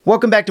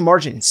Welcome back to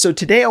Margin. So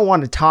today I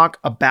want to talk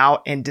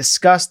about and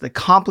discuss the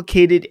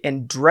complicated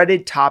and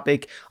dreaded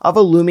topic of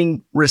a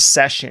looming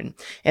recession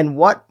and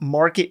what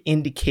market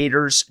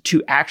indicators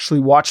to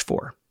actually watch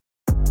for.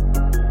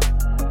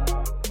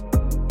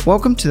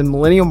 Welcome to the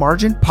Millennial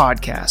Margin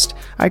Podcast.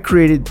 I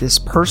created this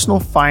personal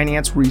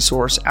finance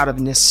resource out of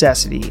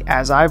necessity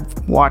as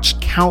I've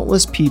watched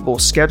countless people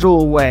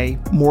schedule away,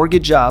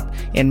 mortgage up,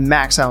 and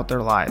max out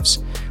their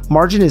lives.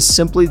 Margin is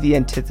simply the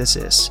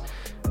antithesis,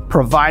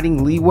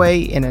 providing leeway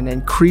in an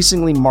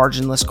increasingly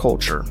marginless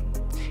culture.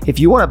 If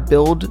you want to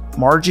build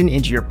margin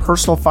into your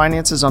personal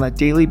finances on a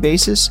daily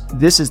basis,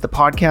 this is the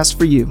podcast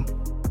for you.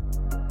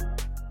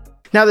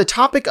 Now, the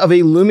topic of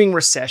a looming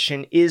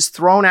recession is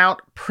thrown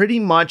out pretty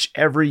much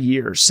every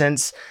year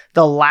since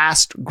the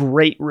last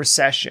Great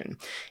Recession,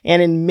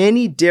 and in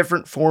many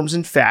different forms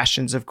and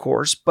fashions, of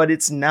course, but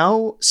it's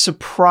no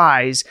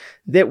surprise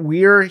that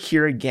we're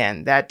here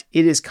again, that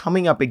it is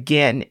coming up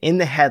again in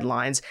the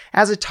headlines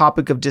as a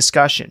topic of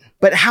discussion.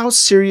 But how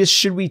serious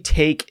should we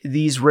take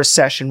these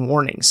recession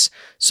warnings?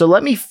 So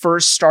let me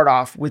first start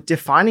off with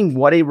defining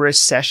what a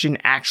recession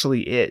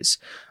actually is.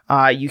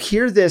 You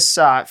hear this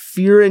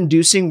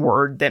fear-inducing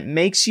word that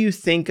makes you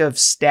think of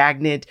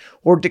stagnant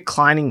or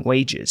declining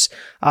wages,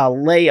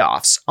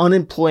 layoffs,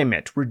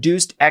 unemployment,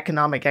 reduced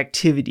economic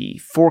activity,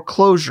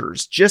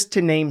 foreclosures, just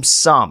to name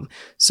some.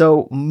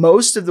 So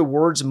most of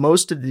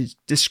the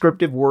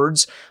descriptive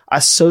words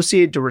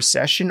associated to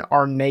recession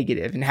are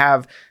negative and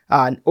have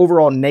an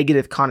overall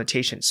negative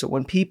connotation. So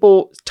when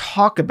people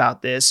talk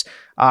about this,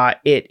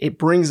 it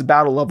brings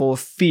about a level of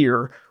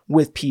fear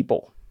with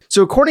people.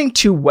 So according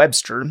to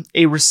Webster,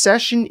 a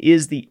recession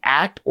is the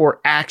act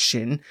or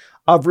action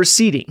of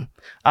receding.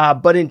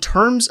 But in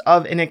terms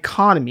of an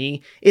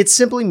economy, it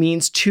simply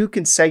means two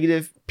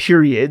consecutive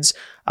periods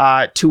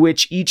to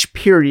which each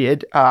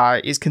period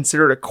is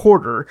considered a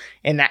quarter,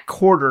 and that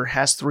quarter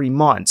has 3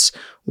 months,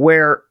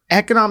 where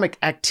economic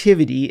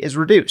activity is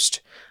reduced.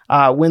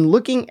 When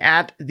looking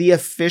at the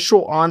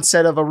official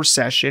onset of a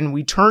recession,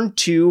 we turn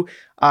to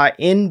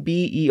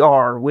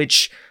NBER,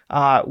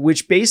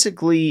 which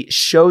basically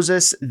shows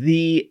us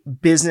the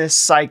business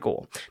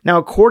cycle. Now,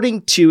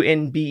 according to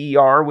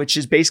NBER, which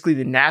is basically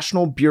the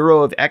National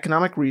Bureau of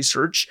Economic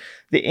Research,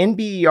 the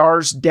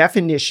NBER's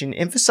definition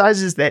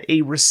emphasizes that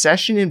a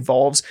recession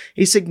involves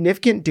a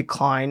significant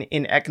decline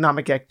in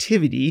economic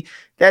activity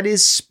that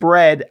is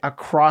spread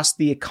across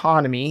the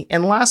economy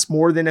and lasts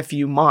more than a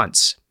few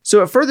months.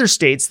 So it further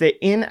states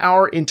that in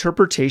our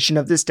interpretation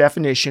of this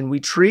definition, we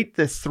treat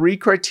the three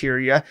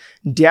criteria,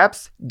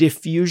 depth,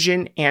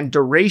 diffusion, and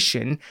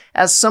duration,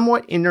 as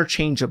somewhat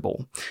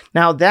interchangeable.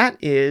 Now that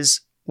is,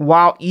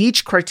 while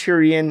each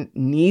criterion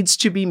needs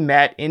to be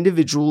met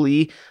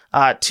individually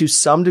to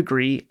some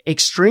degree,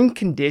 extreme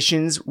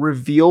conditions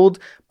revealed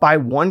by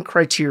one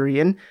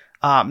criterion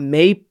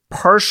may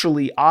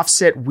partially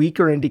offset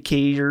weaker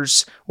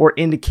indicators or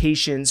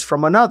indications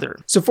from another.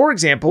 So for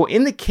example,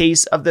 in the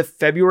case of the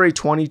February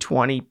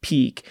 2020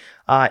 peak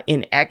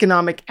in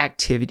economic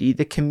activity,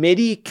 the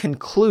committee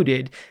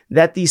concluded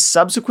that the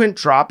subsequent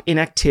drop in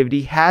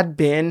activity had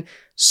been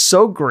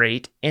so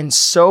great and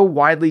so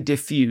widely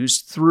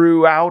diffused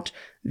throughout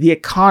the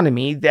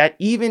economy that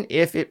even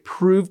if it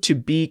proved to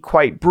be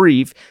quite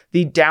brief,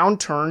 the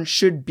downturn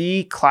should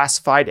be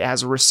classified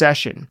as a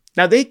recession.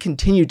 Now, they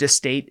continue to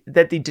state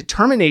that the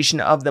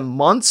determination of the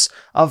months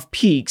of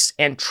peaks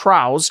and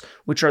troughs,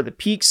 which are the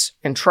peaks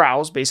and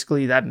troughs,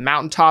 basically that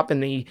mountaintop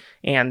and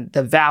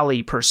the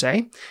valley per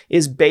se,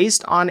 is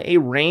based on a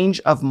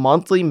range of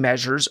monthly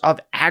measures of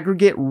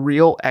aggregate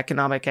real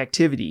economic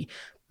activity,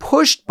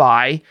 pushed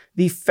by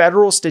the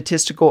federal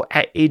statistical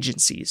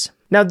agencies.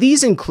 Now,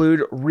 these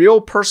include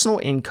real personal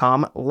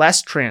income,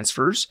 less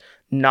transfers,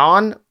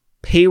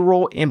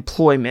 non-payroll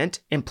employment,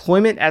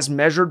 employment as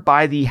measured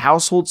by the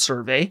household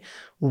survey,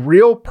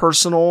 real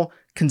personal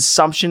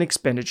consumption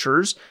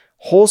expenditures,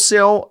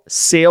 wholesale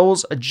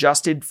sales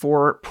adjusted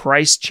for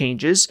price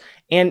changes,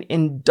 and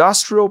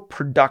industrial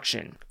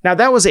production. Now,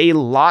 that was a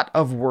lot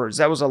of words.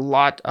 That was a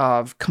lot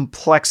of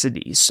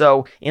complexity.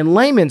 So in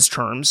layman's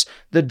terms,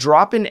 the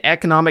drop in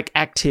economic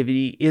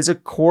activity is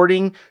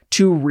according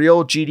to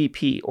real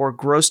GDP or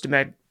gross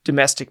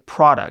domestic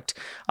product,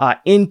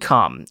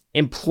 income,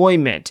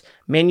 employment,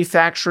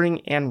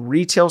 manufacturing, and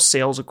retail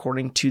sales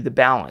according to the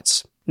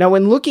balance. Now,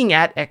 when looking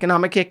at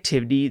economic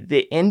activity,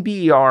 the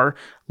NBER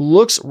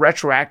looks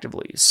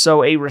retroactively.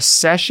 So a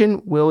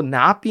recession will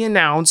not be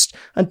announced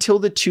until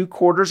the 2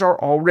 quarters are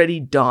already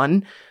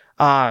done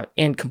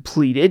and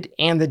completed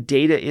and the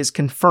data is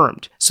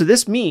confirmed. So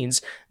this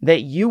means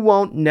that you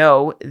won't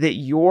know that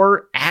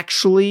you're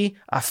actually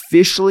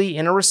officially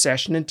in a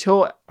recession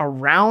until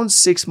around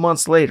 6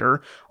 months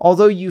later,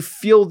 although you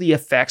feel the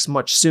effects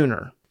much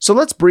sooner. So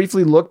let's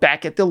briefly look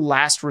back at the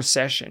last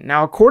recession.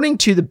 Now, according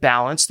to the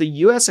balance, the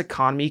U.S.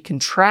 economy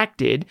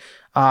contracted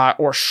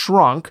or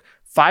shrunk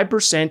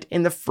 5%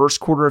 in the first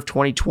quarter of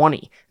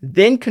 2020,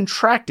 then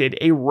contracted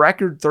a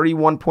record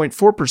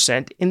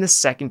 31.4% in the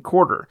second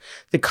quarter.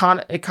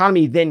 The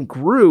economy then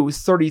grew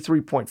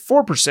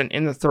 33.4%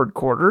 in the third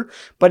quarter,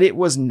 but it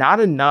was not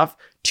enough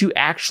to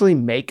actually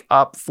make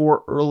up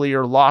for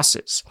earlier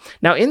losses.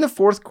 Now, in the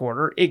fourth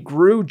quarter, it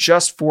grew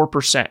just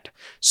 4%.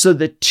 So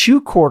the two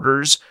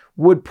quarters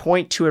would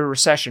point to a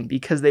recession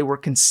because they were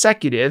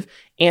consecutive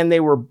and they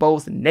were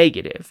both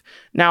negative.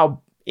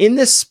 Now, in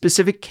this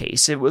specific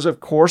case, it was, of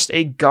course,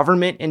 a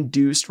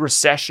government-induced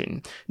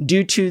recession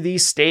due to the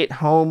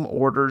stay-at-home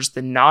orders,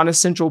 the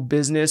non-essential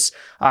business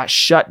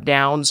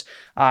shutdowns,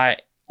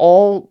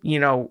 all,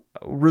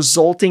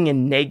 resulting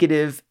in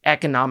negative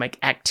economic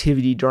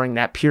activity during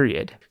that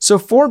period. So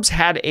Forbes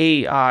had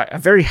a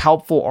very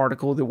helpful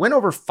article that went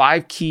over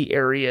 5 key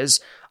areas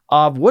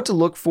of what to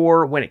look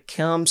for when it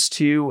comes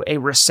to a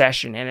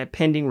recession and a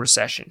pending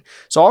recession.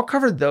 So I'll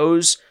cover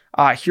those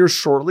here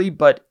shortly,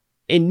 but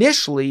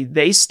initially,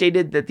 they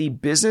stated that the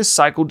business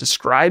cycle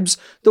describes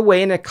the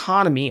way an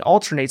economy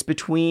alternates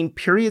between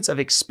periods of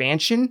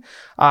expansion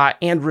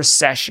and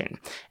recession.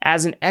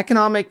 As an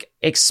economic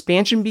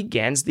expansion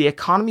begins, the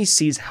economy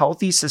sees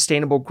healthy,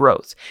 sustainable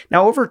growth.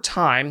 Now, over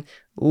time,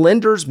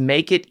 lenders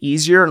make it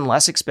easier and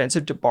less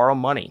expensive to borrow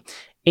money,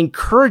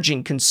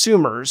 encouraging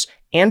consumers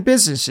and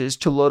businesses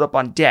to load up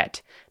on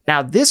debt.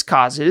 Now, this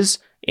causes,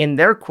 in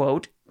their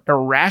quote,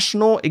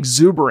 irrational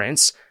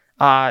exuberance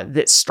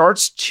that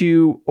starts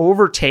to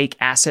overtake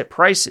asset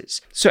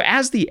prices. So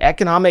as the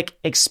economic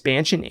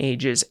expansion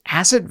ages,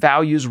 asset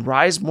values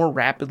rise more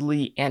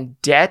rapidly and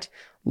debt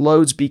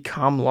loads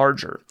become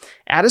larger.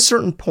 At a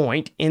certain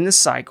point in the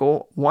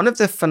cycle, one of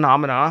the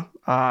phenomena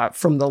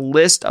from the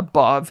list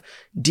above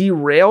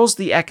derails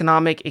the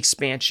economic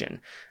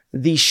expansion.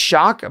 The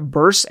shock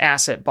bursts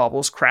asset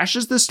bubbles,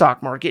 crashes the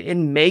stock market,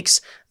 and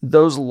makes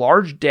those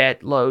large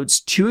debt loads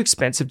too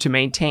expensive to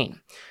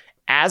maintain.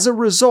 As a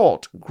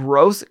result,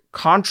 growth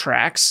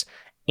contracts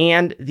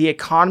and the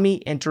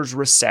economy enters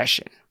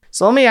recession.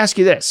 So let me ask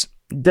you this.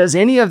 Does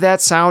any of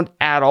that sound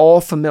at all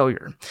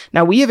familiar?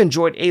 Now, we have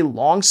enjoyed a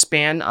long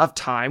span of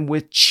time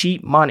with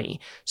cheap money,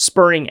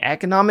 spurring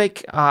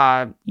economic,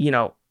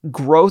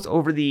 growth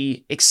over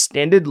the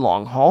extended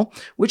long haul,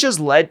 which has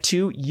led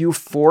to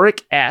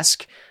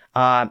euphoric-esque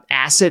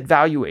asset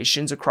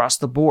valuations across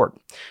the board.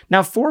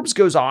 Now, Forbes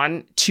goes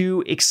on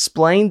to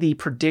explain the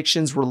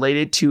predictions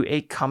related to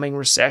a coming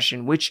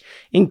recession, which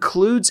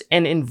includes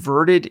an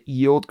inverted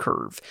yield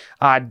curve,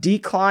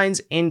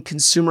 declines in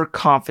consumer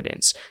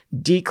confidence,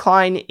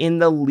 decline in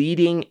the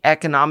leading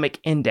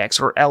economic index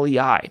or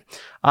LEI,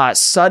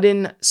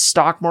 sudden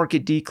stock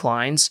market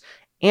declines,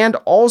 and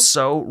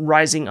also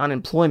rising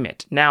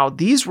unemployment. Now,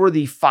 these were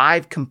the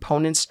 5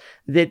 components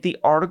that the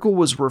article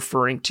was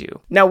referring to.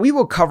 Now, we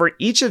will cover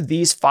each of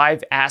these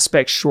 5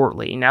 aspects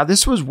shortly. Now,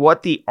 this was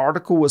what the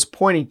article was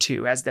pointing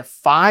to as the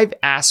 5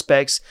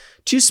 aspects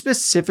to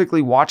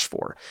specifically watch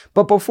for.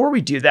 But before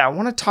we do that, I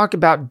want to talk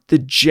about the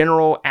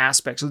general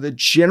aspects or the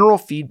general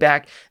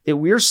feedback that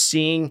we're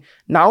seeing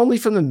not only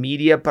from the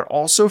media, but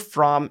also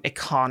from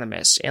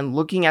economists and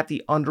looking at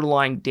the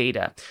underlying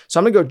data. So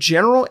I'm going to go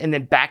general and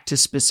then back to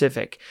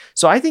specific.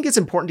 So I think it's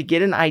important to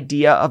get an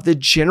idea of the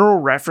general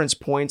reference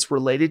points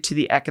related to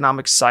the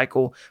economic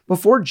cycle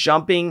before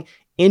jumping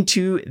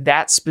into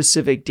that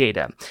specific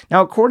data.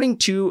 Now, according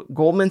to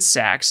Goldman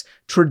Sachs,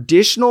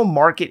 traditional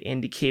market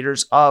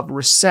indicators of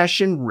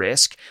recession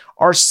risk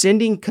are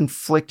sending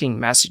conflicting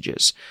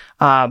messages.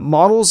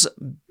 Models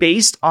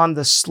based on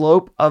the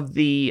slope of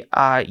the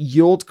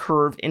yield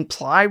curve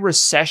imply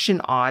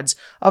recession odds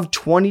of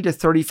 20 to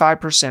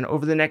 35%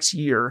 over the next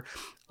year,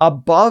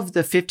 above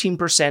the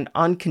 15%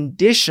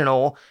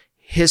 unconditional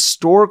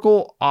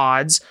historical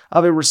odds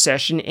of a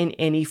recession in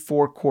any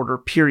 4-quarter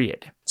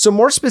period. So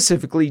more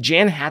specifically,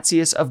 Jan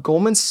Hatzius of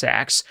Goldman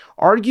Sachs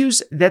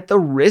argues that the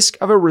risk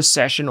of a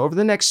recession over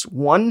the next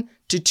 1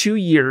 to 2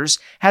 years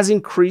has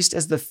increased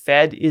as the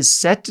Fed is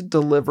set to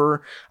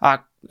deliver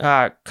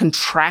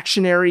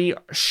contractionary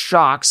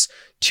shocks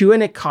to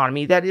an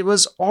economy that it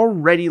was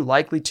already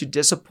likely to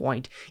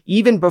disappoint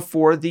even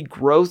before the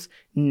growth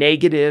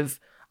negative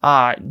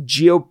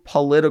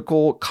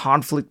geopolitical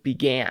conflict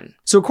began.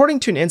 So according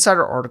to an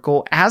insider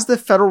article, as the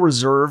Federal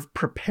Reserve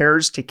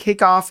prepares to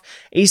kick off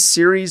a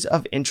series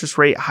of interest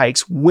rate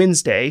hikes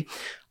Wednesday,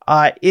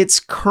 its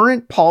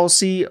current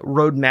policy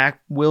roadmap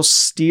will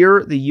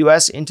steer the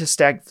U.S. into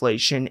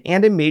stagflation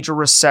and a major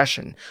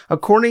recession,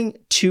 according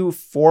to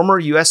former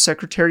U.S.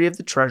 Secretary of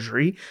the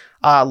Treasury,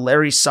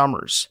 Larry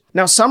Summers.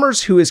 Now,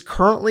 Summers, who is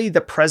currently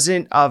the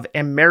president of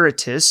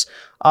Emeritus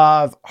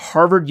of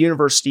Harvard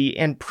University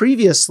and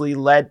previously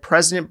led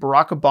President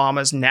Barack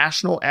Obama's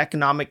National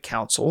Economic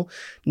Council,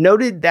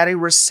 noted that a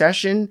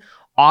recession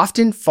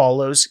often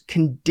follows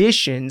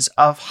conditions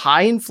of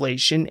high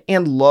inflation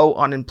and low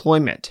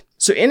unemployment.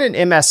 So in an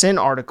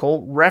MSN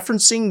article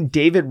referencing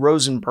David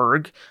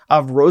Rosenberg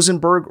of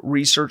Rosenberg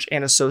Research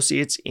and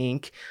Associates,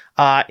 Inc.,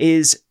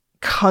 is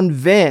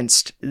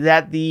convinced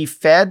that the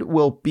Fed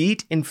will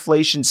beat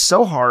inflation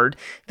so hard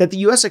that the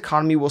U.S.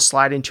 economy will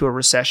slide into a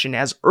recession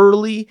as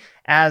early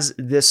as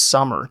this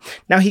summer.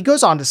 Now, he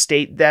goes on to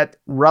state that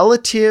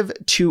relative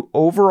to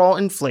overall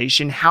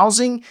inflation,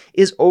 housing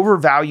is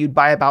overvalued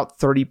by about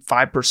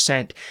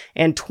 35%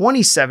 and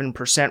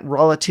 27%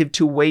 relative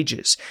to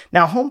wages.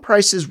 Now, home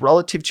prices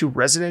relative to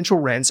residential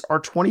rents are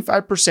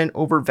 25%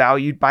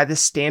 overvalued by the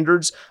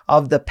standards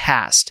of the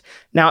past.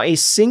 Now, a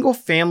single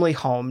family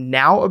home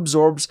now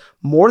absorbs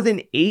more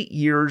than 8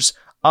 years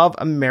of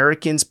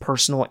Americans'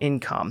 personal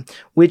income,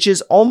 which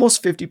is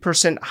almost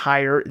 50%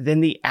 higher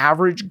than the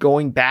average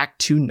going back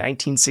to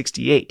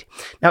 1968.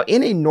 Now,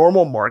 in a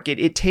normal market,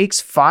 it takes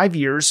 5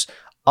 years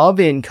of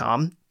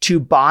income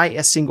to buy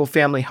a single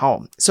family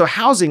home. So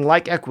housing,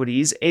 like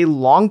equities, a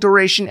long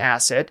duration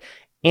asset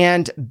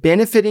and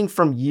benefiting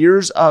from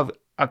years of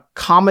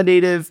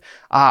accommodative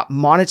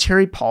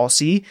monetary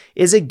policy,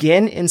 is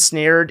again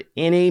ensnared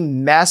in a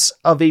mess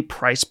of a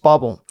price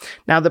bubble.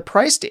 Now, the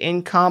price to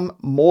income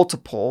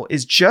multiple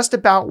is just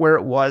about where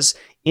it was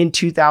in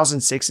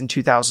 2006 and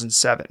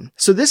 2007.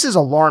 So this is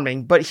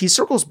alarming, but he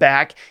circles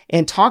back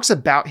and talks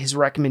about his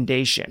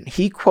recommendation.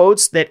 He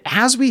quotes that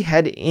as we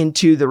head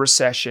into the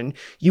recession,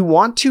 you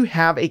want to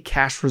have a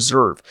cash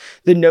reserve.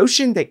 The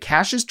notion that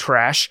cash is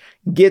trash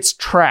gets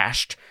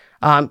trashed.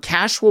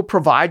 Cash will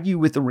provide you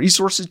with the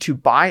resources to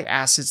buy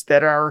assets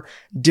that are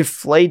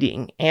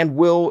deflating and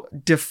will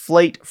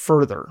deflate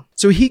further.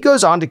 So he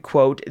goes on to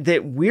quote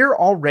that we're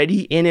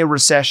already in a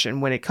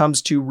recession when it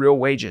comes to real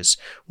wages.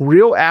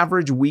 Real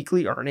average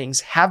weekly earnings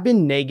have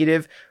been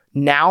negative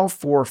now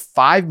for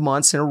 5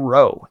 months in a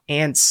row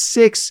and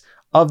 6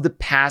 of the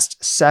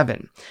past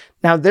 7.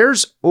 Now,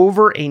 there's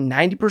over a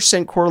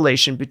 90%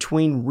 correlation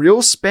between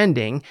real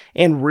spending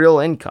and real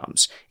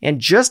incomes,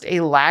 and just a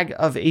lag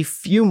of a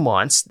few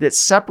months that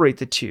separate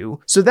the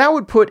two. So that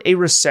would put a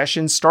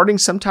recession starting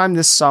sometime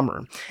this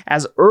summer,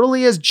 as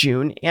early as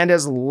June and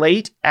as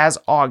late as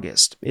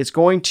August. It's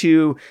going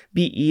to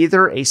be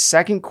either a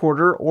second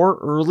quarter or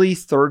early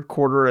third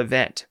quarter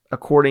event,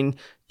 according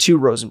to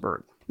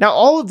Rosenberg. Now,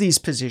 all of these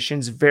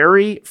positions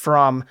vary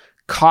from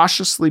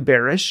cautiously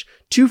bearish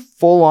to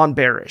full-on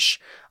bearish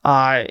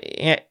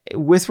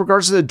with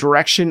regards to the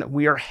direction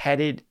we are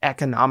headed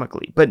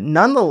economically. But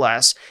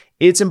nonetheless,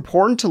 it's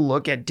important to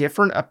look at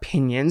different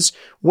opinions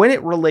when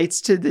it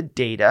relates to the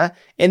data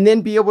and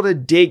then be able to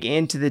dig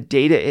into the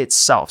data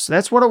itself. So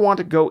that's what I want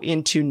to go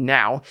into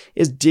now,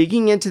 is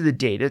digging into the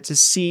data to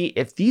see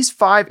if these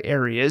 5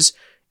 areas,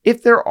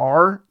 if there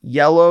are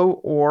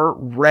yellow or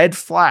red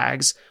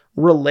flags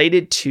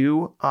related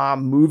to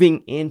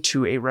moving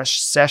into a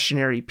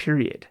recessionary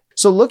period.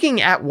 So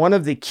looking at one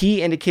of the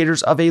key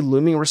indicators of a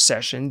looming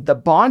recession, the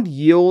bond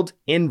yield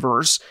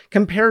inverse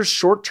compares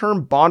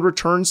short-term bond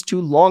returns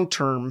to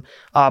long-term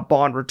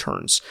bond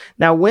returns.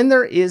 Now, when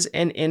there is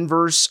an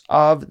inverse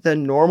of the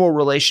normal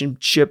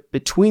relationship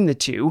between the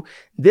two,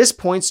 this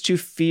points to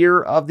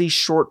fear of the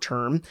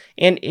short-term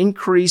and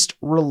increased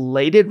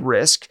related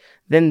risk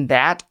than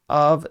that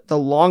of the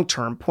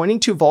long-term, pointing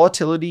to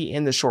volatility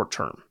in the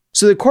short-term.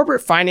 So the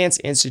Corporate Finance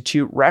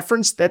Institute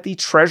referenced that the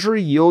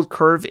Treasury yield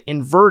curve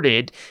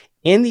inverted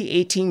in the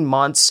 18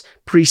 months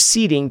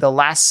preceding the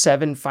last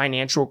 7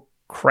 financial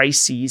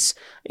crises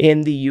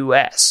in the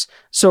U.S.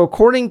 So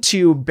according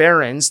to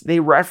Barron's, they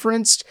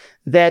referenced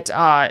that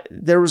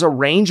there was a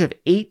range of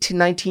 8 to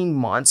 19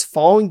 months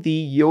following the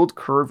yield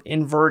curve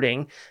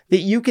inverting that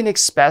you can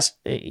expect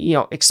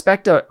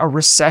a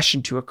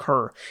recession to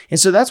occur. And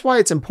so that's why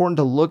it's important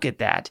to look at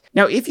that.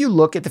 Now, if you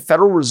look at the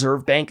Federal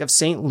Reserve Bank of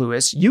St.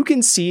 Louis, you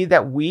can see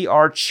that we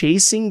are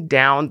chasing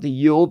down the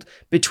yield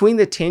between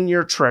the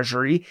 10-year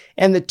Treasury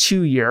and the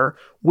 2-year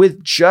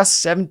with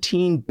just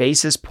 17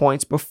 basis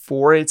points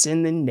before it's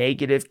in the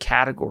negative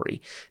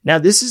category. Now,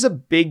 this is a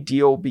big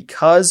deal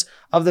because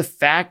of the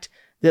fact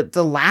that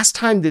the last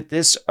time that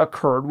this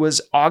occurred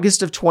was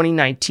August of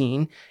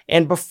 2019,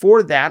 and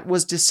before that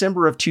was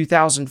December of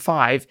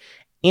 2005,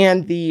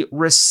 and the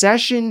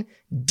recession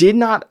did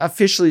not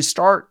officially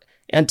start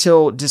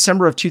until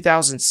December of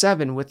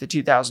 2007 with the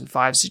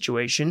 2005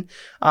 situation,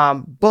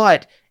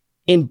 but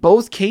in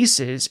both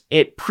cases,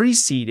 it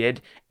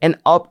preceded an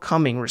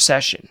upcoming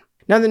recession.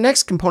 Now, the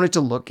next component to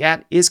look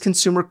at is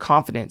consumer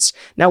confidence.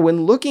 Now,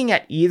 when looking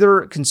at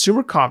either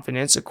consumer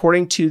confidence,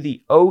 according to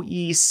the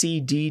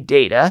OECD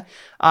data,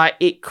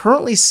 it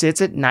currently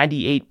sits at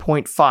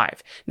 98.5.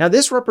 Now,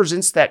 this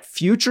represents that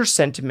future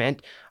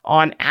sentiment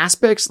on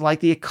aspects like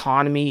the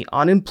economy,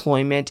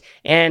 unemployment,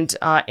 and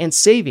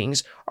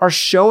savings are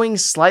showing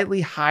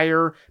slightly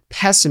higher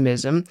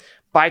pessimism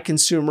by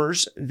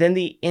consumers than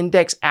the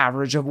index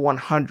average of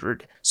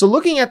 100. So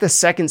looking at the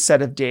second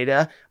set of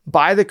data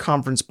by the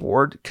Conference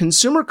Board,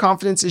 consumer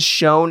confidence is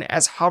shown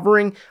as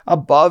hovering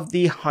above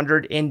the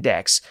 100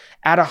 index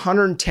at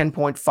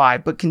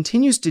 110.5, but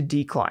continues to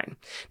decline.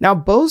 Now,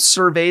 both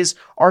surveys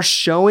are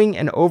showing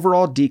an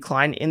overall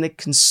decline in the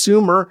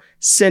consumer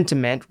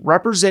sentiment,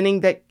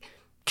 representing that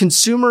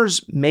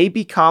consumers may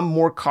become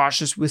more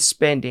cautious with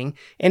spending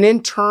and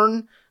in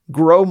turn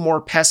grow more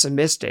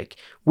pessimistic,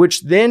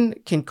 which then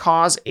can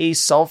cause a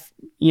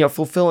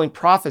fulfilling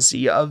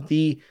prophecy of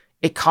the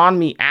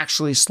economy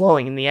actually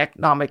slowing and the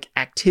economic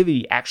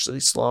activity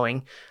actually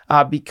slowing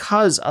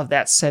because of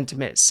that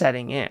sentiment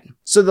setting in.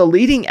 So the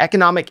leading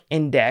economic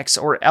index,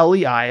 or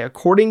LEI,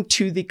 according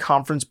to the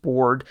Conference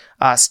Board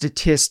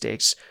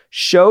statistics,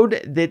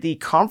 showed that the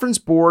Conference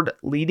Board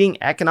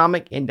leading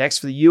economic index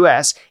for the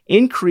U.S.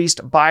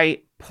 increased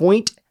by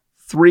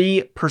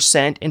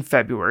 0.3% in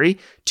February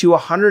to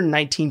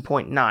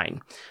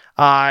 119.9.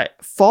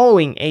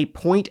 Following a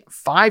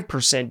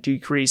 0.5%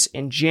 decrease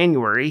in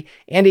January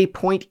and a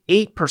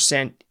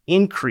 0.8%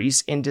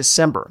 increase in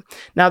December.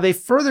 Now, they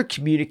further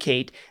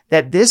communicate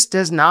that this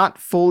does not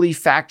fully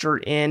factor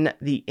in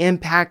the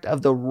impact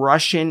of the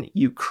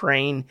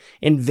Russian-Ukraine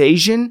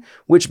invasion,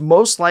 which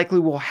most likely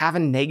will have a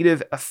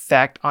negative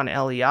effect on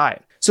LEI.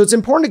 So it's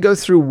important to go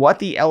through what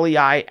the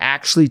LEI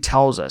actually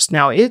tells us.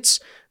 Now, it's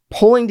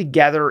pulling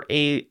together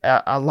a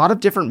lot of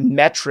different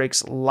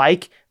metrics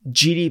like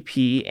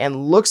GDP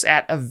and looks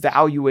at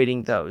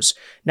evaluating those.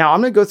 Now, I'm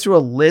going to go through a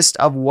list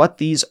of what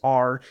these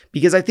are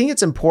because I think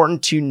it's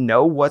important to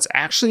know what's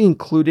actually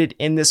included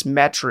in this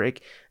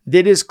metric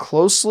that is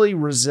closely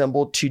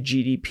resembled to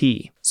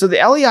GDP. So the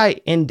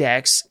LEI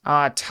index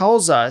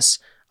tells us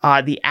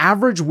the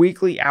average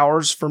weekly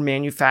hours for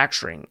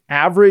manufacturing,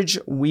 average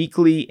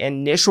weekly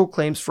initial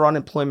claims for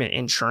unemployment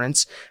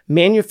insurance,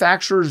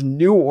 manufacturers'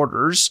 new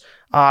orders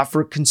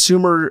for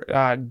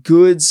consumer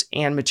goods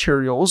and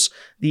materials,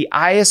 the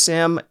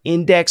ISM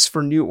index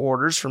for new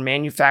orders for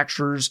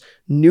manufacturers'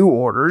 new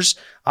orders,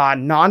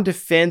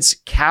 non-defense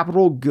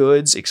capital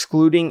goods,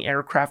 excluding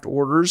aircraft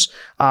orders,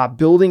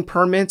 building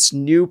permits,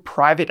 new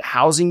private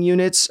housing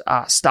units,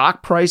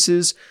 stock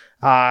prices,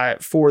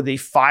 for the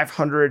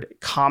 500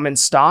 common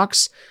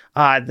stocks,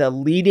 the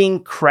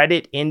leading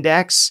credit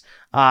index,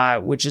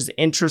 which is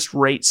interest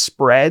rate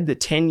spread, the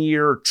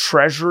 10-year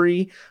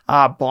treasury,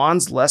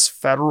 bonds less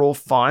federal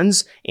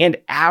funds, and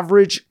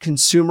average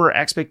consumer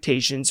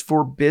expectations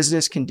for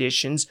business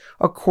conditions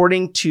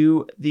according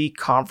to the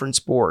Conference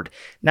Board.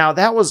 Now,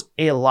 that was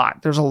a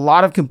lot. There's a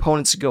lot of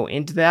components to go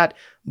into that.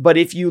 But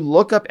if you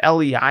look up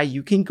LEI,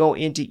 you can go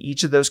into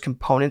each of those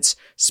components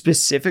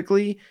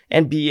specifically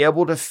and be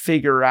able to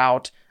figure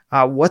out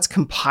what's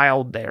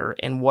compiled there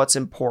and what's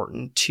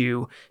important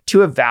to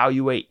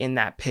evaluate in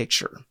that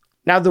picture.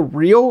 Now, the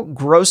real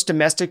gross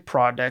domestic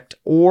product,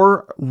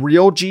 or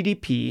real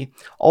GDP,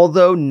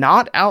 although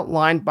not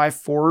outlined by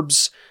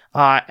Forbes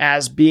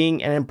as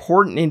being an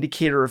important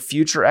indicator of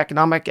future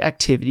economic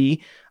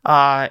activity,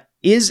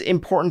 is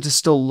important to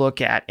still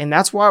look at. And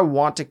that's why I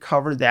want to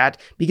cover that,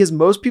 because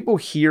most people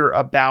hear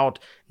about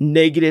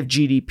negative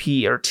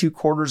GDP or 2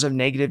 quarters of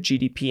negative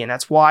GDP. And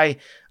that's why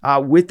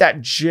with that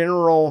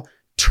general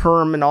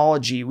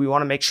terminology, we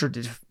want to make sure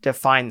to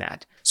define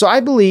that. So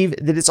I believe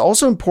that it's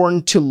also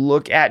important to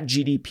look at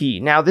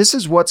GDP. Now, this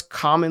is what's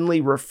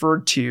commonly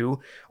referred to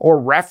or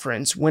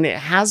referenced when it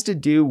has to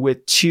do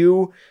with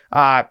 2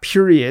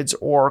 periods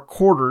or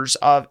quarters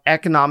of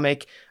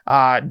economic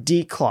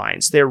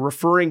declines. They're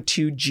referring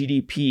to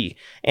GDP.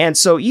 And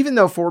so even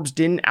though Forbes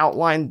didn't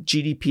outline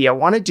GDP, I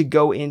wanted to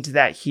go into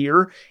that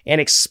here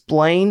and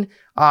explain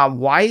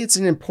why it's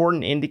an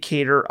important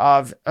indicator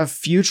of a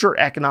future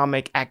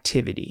economic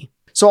activity.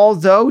 So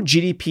although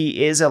GDP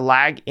is a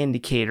lag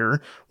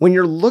indicator, when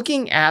you're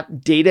looking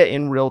at data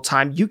in real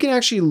time, you can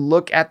actually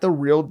look at the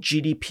real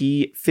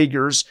GDP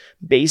figures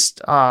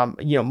based,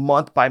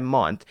 month by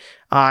month.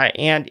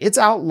 And it's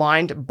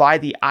outlined by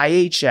the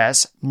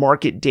IHS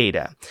market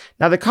data.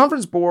 Now, the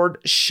Conference Board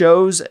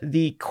shows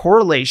the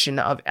correlation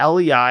of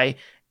LEI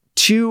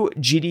to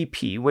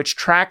GDP, which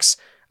tracks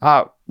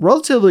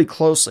relatively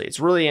closely. It's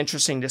really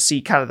interesting to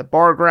see kind of the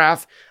bar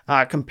graph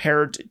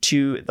compared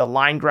to the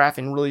line graph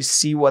and really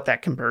see what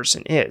that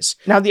comparison is.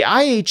 Now, the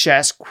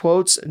IHS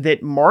quotes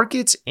that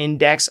markets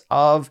index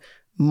of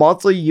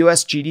monthly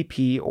US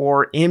GDP,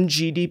 or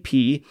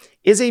MGDP,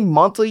 is a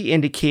monthly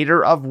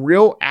indicator of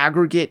real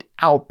aggregate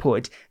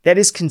output that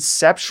is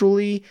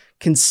conceptually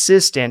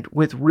consistent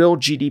with real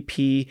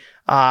GDP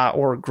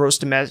or gross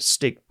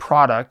domestic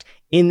product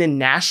in the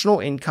national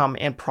income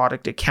and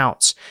product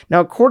accounts. Now,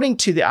 according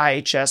to the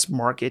IHS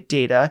market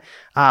data,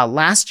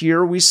 last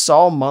year we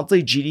saw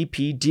monthly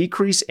GDP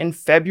decrease in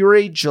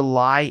February,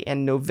 July,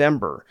 and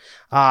November.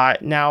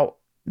 Now,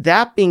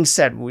 that being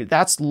said,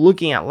 that's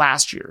looking at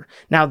last year.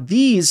 Now,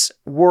 these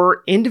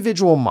were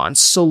individual months.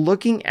 So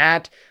looking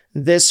at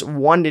this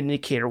one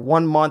indicator,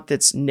 1 month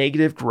that's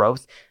negative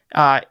growth,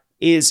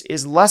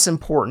 is less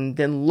important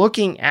than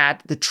looking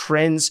at the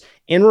trends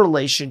in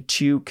relation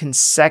to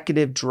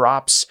consecutive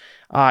drops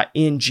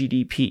in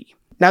GDP.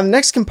 Now, the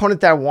next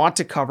component that I want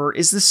to cover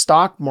is the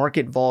stock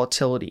market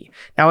volatility.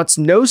 Now, it's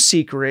no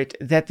secret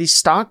that the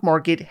stock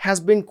market has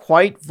been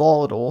quite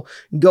volatile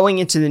going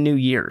into the new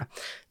year.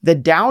 The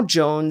Dow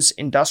Jones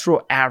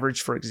Industrial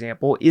Average, for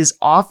example, is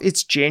off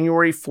its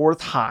January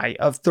 4th high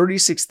of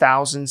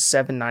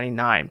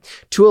 36,799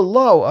 to a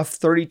low of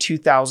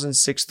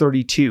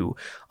 32,632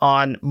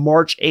 on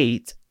March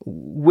 8th,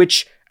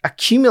 which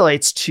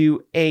accumulates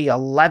to a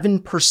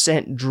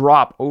 11%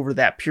 drop over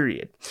that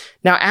period.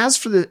 Now, as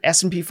for the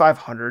S&P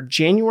 500,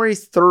 January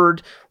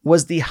 3rd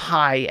was the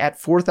high at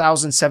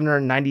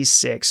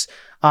 4,796,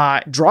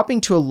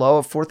 dropping to a low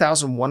of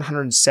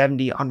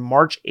 4,170 on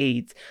March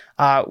 8th,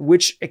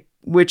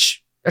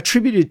 which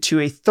attributed to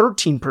a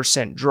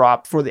 13%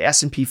 drop for the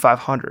S&P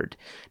 500.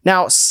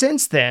 Now,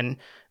 since then,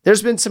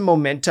 there's been some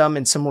momentum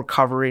and some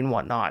recovery and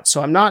whatnot.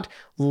 So I'm not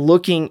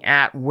looking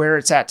at where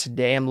it's at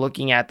today. I'm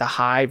looking at the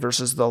high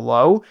versus the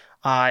low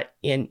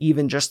in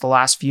even just the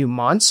last few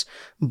months.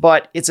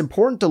 But it's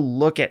important to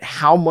look at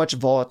how much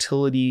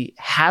volatility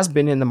has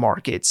been in the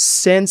market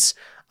since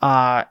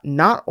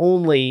not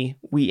only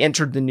we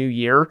entered the new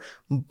year,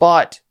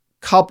 but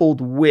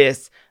coupled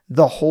with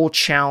the whole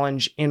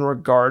challenge in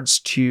regards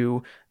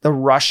to the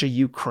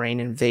Russia-Ukraine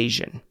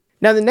invasion.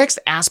 Now, the next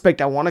aspect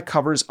I want to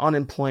cover is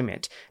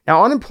unemployment.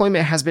 Now,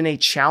 unemployment has been a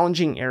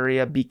challenging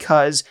area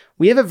because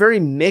we have a very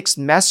mixed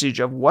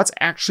message of what's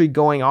actually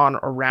going on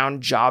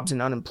around jobs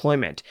and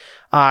unemployment.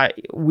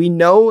 We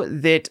know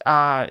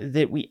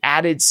that we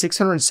added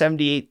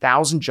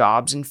 678,000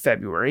 jobs in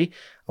February,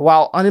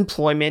 while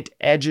unemployment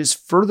edges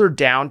further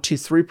down to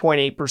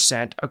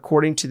 3.8%,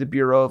 according to the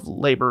Bureau of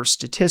Labor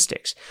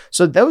Statistics.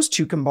 So those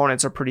two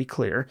components are pretty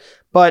clear,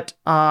 but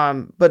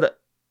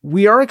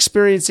we are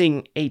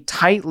experiencing a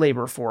tight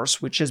labor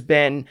force, which has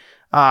been,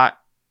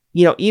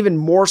 even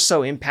more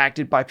so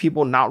impacted by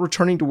people not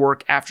returning to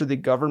work after the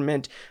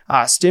government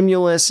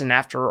stimulus and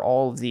after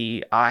all of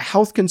the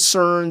health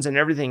concerns and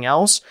everything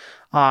else,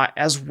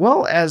 as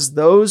well as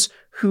those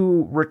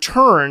who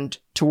returned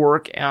to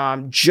work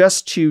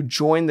just to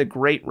join the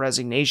Great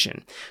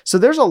Resignation. So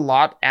there's a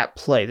lot at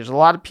play. There's a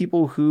lot of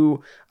people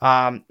who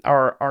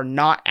are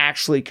not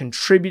actually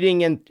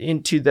contributing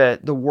into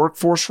the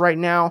workforce right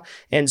now.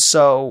 And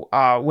so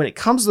when it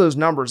comes to those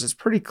numbers, it's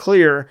pretty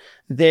clear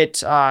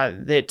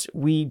that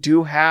we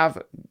do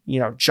have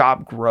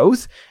job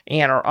growth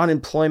and our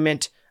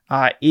unemployment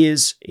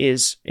is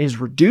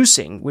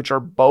reducing, which are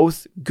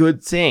both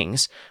good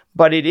things.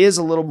 But it is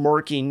a little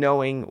murky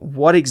knowing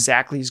what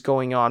exactly is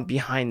going on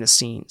behind the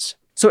scenes.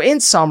 So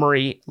in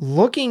summary,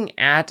 looking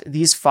at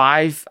these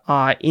 5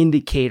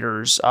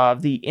 indicators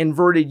of the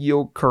inverted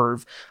yield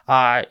curve,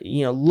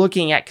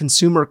 looking at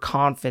consumer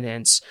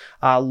confidence,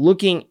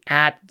 looking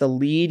at the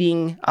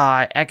leading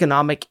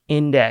economic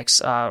index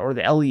or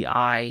the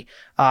LEI,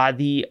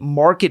 the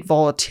market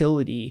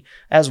volatility,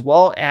 as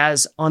well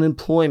as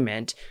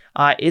unemployment,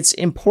 it's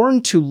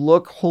important to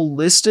look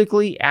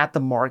holistically at the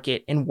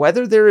market and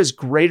whether there is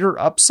greater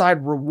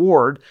upside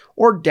reward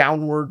or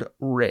downward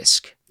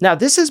risk. Now,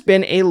 this has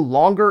been a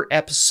longer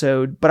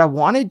episode, but I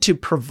wanted to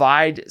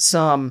provide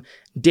some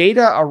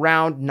data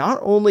around not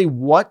only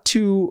what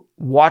to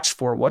watch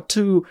for,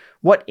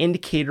 what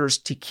indicators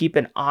to keep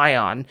an eye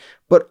on,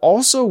 but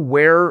also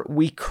where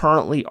we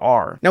currently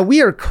are. Now,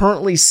 we are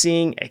currently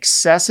seeing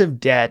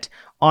excessive debt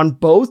on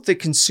both the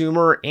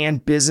consumer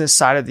and business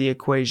side of the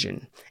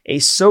equation, a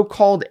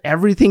so-called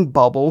everything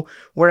bubble,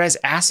 whereas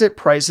asset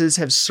prices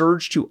have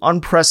surged to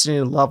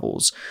unprecedented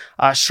levels,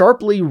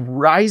 sharply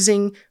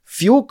rising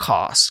fuel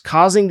costs,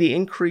 causing the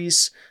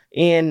increase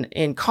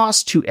in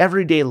cost to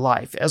everyday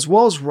life, as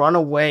well as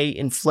runaway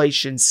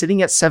inflation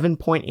sitting at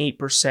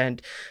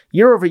 7.8%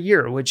 year over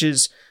year, which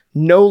is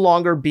no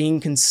longer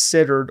being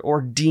considered or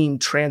deemed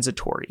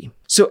transitory.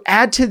 So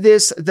add to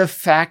this the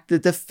fact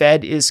that the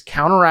Fed is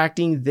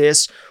counteracting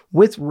this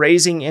with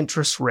raising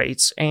interest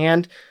rates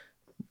and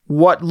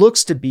what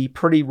looks to be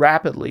pretty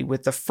rapidly,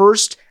 with the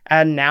first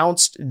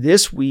announced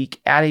this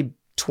week at a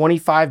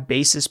 25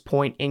 basis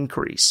point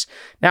increase.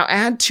 Now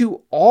add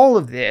to all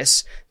of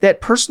this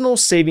that personal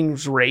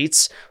savings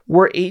rates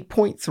were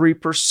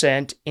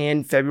 8.3%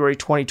 in February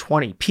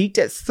 2020, peaked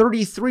at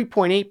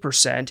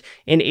 33.8%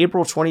 in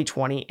April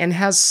 2020, and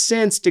has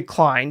since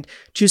declined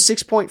to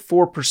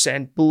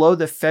 6.4% below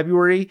the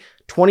February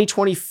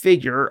 2020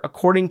 figure,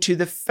 according to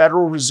the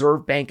Federal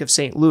Reserve Bank of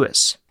St.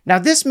 Louis. Now,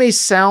 this may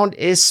sound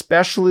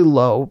especially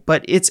low,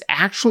 but it's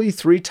actually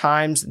 3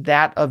 times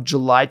that of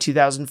July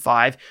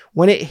 2005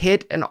 when it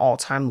hit an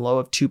all-time low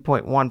of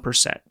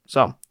 2.1%.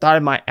 So, thought I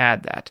might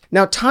add that.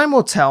 Now, time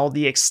will tell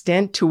the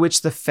extent to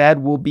which the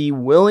Fed will be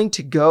willing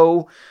to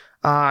go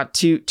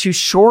to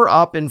shore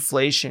up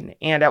inflation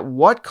and at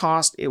what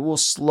cost it will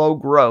slow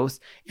growth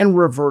and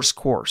reverse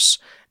course.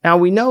 Now,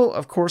 we know,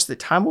 of course, that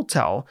time will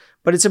tell,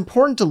 but it's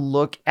important to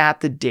look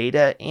at the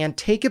data and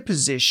take a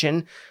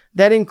position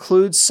that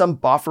includes some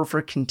buffer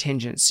for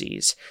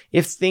contingencies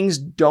if things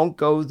don't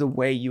go the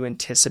way you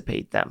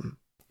anticipate them.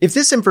 If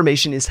this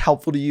information is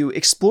helpful to you,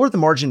 explore the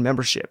Margin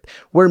membership,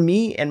 where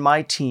me and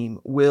my team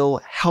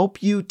will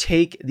help you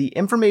take the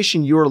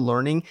information you're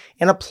learning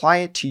and apply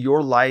it to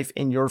your life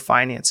and your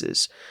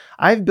finances.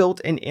 I've built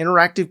an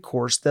interactive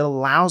course that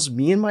allows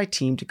me and my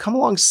team to come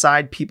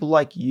alongside people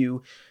like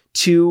you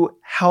to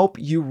help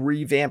you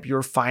revamp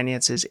your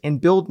finances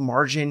and build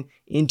margin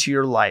into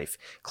your life.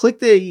 Click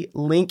the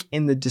link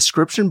in the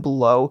description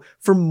below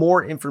for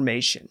more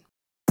information.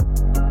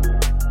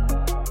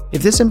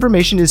 If this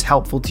information is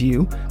helpful to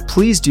you,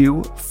 please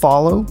do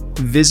follow,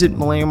 visit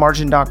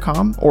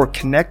millennialmargin.com, or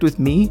connect with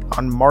me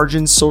on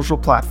Margin's social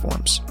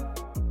platforms.